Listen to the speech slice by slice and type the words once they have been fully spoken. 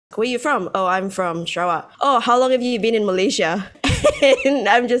Where you from? Oh, I'm from Sarawak. Oh, how long have you been in Malaysia? And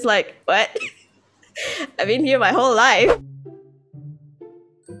I'm just like, what? I've been here my whole life.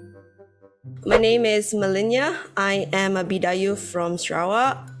 My name is Malinya. I am a Bidayu from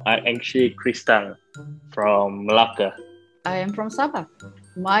Sarawak. I'm actually Kristang from Malacca. I am from Sabah.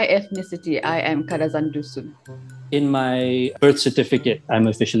 My ethnicity, I am Kadazan Dusun. In my birth certificate, I'm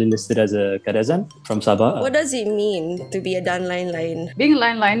officially listed as a Kadazan from Sabah. What does it mean to be a Dan Lain? Being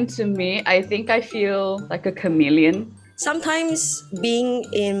Lain to me, I think I feel like a chameleon. Sometimes being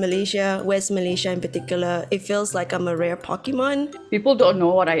in Malaysia, West Malaysia in particular, it feels like I'm a rare Pokemon. People don't know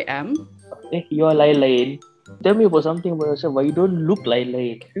what I am. You're Lain. Tell me about something about yourself. Why you don't look like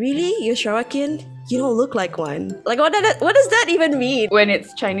Lain? Really? You're Sarawakian? You don't look like one. Like, what does that even mean? When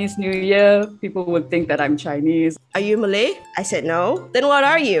it's Chinese New Year, people would think that I'm Chinese. Are you Malay? I said no. Then what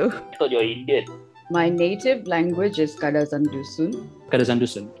are you? I thought you're Indian. My native language is Kadazan Dusun. Kadazan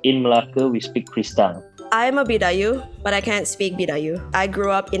Dusun. In Malacca, we speak Kristang. I'm a Bidayu, but I can't speak Bidayu. I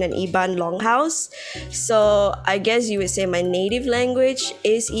grew up in an Iban longhouse, so I guess you would say my native language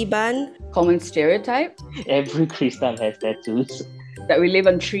is Iban. Common stereotype Every Kristang has tattoos. that we live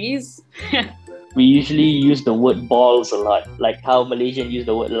on trees. We usually use the word balls a lot, like how Malaysians use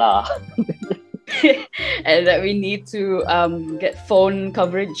the word lah. And that we need to get phone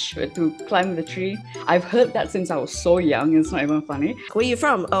coverage to climb the tree. I've heard that since I was so young. It's not even funny. Where you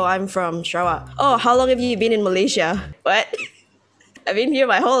from? Oh, I'm from Sarawak. Oh, how long have you been in Malaysia? What? I've been here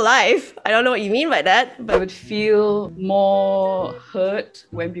my whole life. I don't know what you mean by that. I would feel more hurt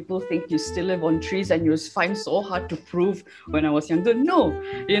when people think you still live on trees, and you find so hard to prove when I was younger. No,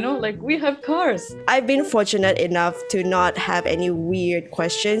 like we have cars. I've been fortunate enough to not have any weird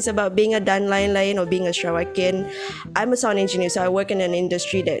questions about being a Dan Lain or being a Sarawakian. I'm a sound engineer, so I work in an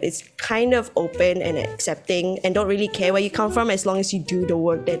industry that is kind of open and accepting and don't really care where you come from as long as you do the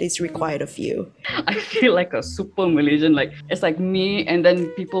work that is required of you. I feel like a super Malaysian. Like it's like me, and then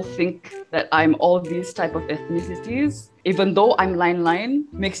people think that I'm all these type of ethnicities. Even though I'm Lain,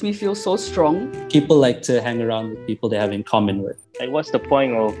 makes me feel so strong. People like to hang around with people they have in common with. Like, what's the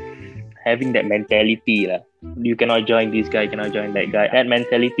point of having that mentality lah? You cannot join this guy, cannot join that guy. That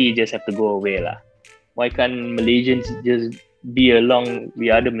mentality just have to go away lah. Why can't Malaysians just be along with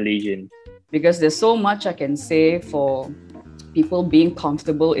other Malaysians? Because there's so much I can say for people being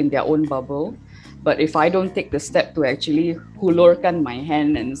comfortable in their own bubble. But if I don't take the step to actually hulurkan my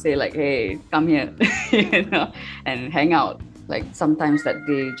hand and say like, hey, come here, and hang out, like sometimes that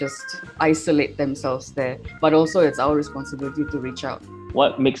they just isolate themselves there. But also it's our responsibility to reach out.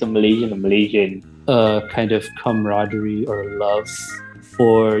 What makes a Malaysian a Malaysian? A kind of camaraderie or love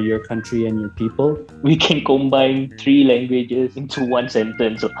for your country and your people. We can combine 3 languages into one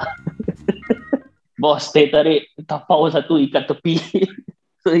sentence. Bos, teh tarik, tapau satu ikat tepi.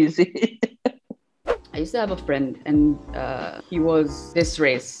 So you see. I used to have a friend, and he was this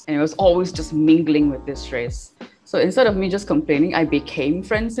race, and he was always just mingling with this race. So instead of me just complaining, I became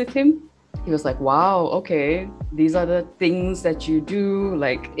friends with him. He was like, wow, okay, these are the things that you do.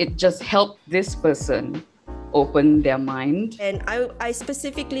 Like, it just helped this person open their mind. And I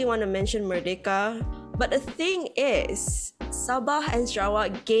specifically want to mention Merdeka. But the thing is, Sabah and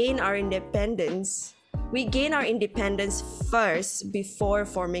Sarawak gained our independence. We gained our independence first before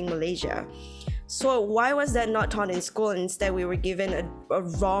forming Malaysia. So why was that not taught in school? Instead, we were given a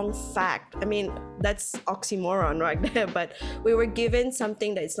wrong fact. I mean, that's oxymoron right there, but we were given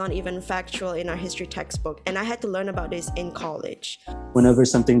something that's not even factual in our history textbook. And I had to learn about this in college. Whenever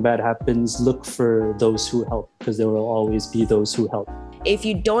something bad happens, look for those who help, because there will always be those who help. If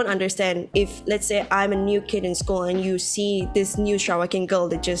you don't understand, if let's say I'm a new kid in school and you see this new Sarawakian girl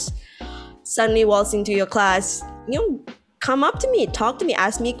that just suddenly waltz into your class, come up to me, talk to me,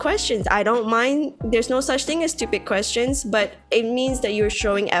 ask me questions. I don't mind. There's no such thing as stupid questions, but it means that you're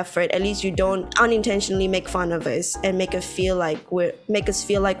showing effort. At least you don't unintentionally make fun of us and make us feel like we're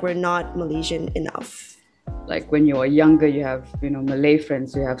not Malaysian enough. Like when you were younger, you have Malay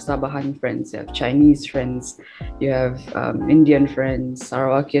friends, you have Sabahan friends, you have Chinese friends, you have Indian friends,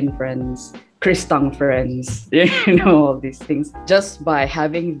 Sarawakian friends, Kristang friends, all these things. Just by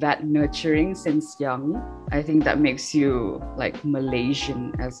having that nurturing since young, I think that makes you like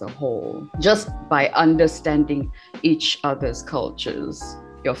Malaysian as a whole. Just by understanding each other's cultures,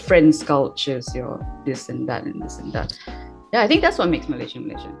 your friends' cultures, your this and that and this and that. Yeah, I think that's what makes Malaysian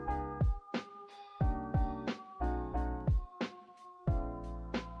Malaysian.